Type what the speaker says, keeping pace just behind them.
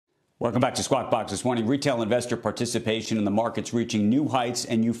Welcome back to Squawk Box this morning. Retail investor participation in the markets reaching new heights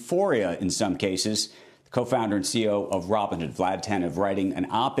and euphoria in some cases. The co-founder and CEO of Robinhood, Vlad Tenev, writing an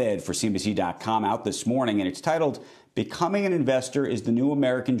op-ed for CNBC.com out this morning, and it's titled, "Becoming an Investor is the New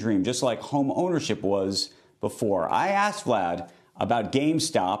American Dream, just like home ownership was before." I asked Vlad about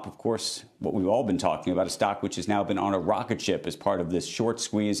GameStop, of course, what we've all been talking about, a stock which has now been on a rocket ship as part of this short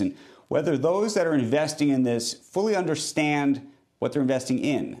squeeze, and whether those that are investing in this fully understand what they're investing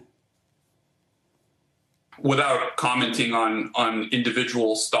in. Without commenting on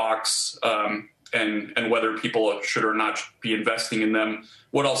individual stocks and whether people should or not be investing in them,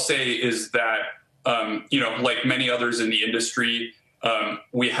 what I'll say is that, like many others in the industry,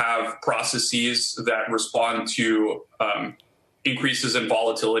 we have processes that respond to increases in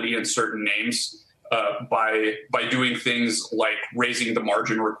volatility in certain names by doing things like raising the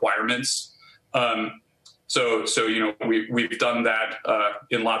margin requirements. So we've done that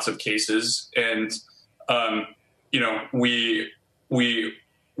in lots of cases, and we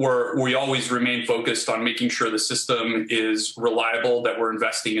always remain focused on making sure the system is reliable, that we're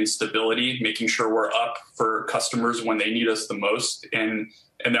investing in stability, making sure we're up for customers when they need us the most, and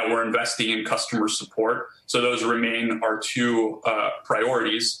that we're investing in customer support. So those remain our two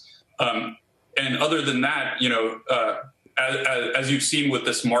priorities. And other than that, as you've seen with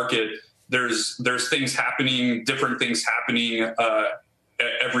this market, there's things happening, different things happening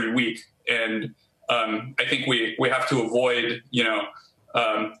every week, and I think we have to avoid,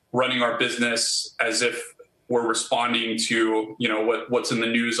 running our business as if we're responding to, what's in the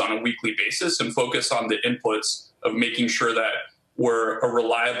news on a weekly basis, and focus on the inputs of making sure that we're a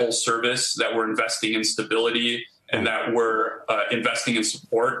reliable service, that we're investing in stability, and that we're investing in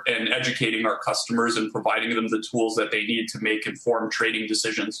support and educating our customers and providing them the tools that they need to make informed trading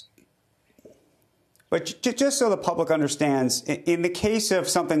decisions. But just so the public understands, in the case of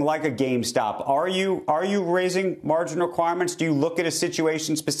something like a GameStop, are you raising margin requirements? Do you look at a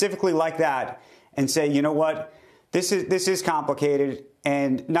situation specifically like that and say, you know what, this is complicated,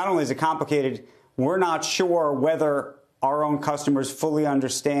 and not only is it complicated, we're not sure whether our own customers fully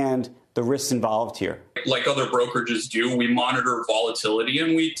understand the risks involved here? Like other brokerages do, we monitor volatility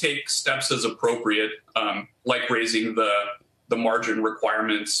and we take steps as appropriate, like raising the margin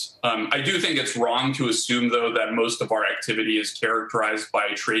requirements. I do think it's wrong to assume, though, that most of our activity is characterized by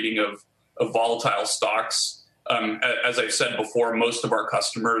trading of volatile stocks. As I've said before, most of our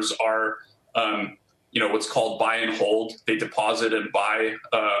customers are, what's called buy and hold. They deposit and buy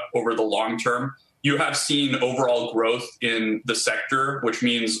over the long term. You have seen overall growth in the sector, which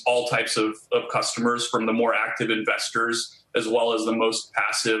means all types of customers, from the more active investors as well as the most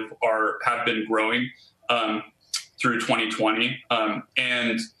passive, have been growing through 2020.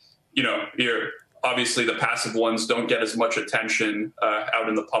 Obviously the passive ones don't get as much attention out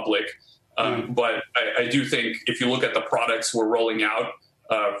in the public. But I do think if you look at the products we're rolling out,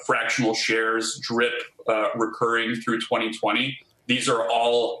 fractional shares, drip, recurring through 2020, these are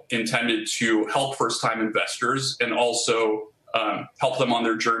all intended to help first-time investors and also help them on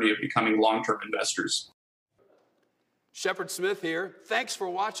their journey of becoming long-term investors. Shepard Smith here. Thanks for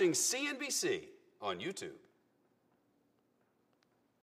watching CNBC on YouTube.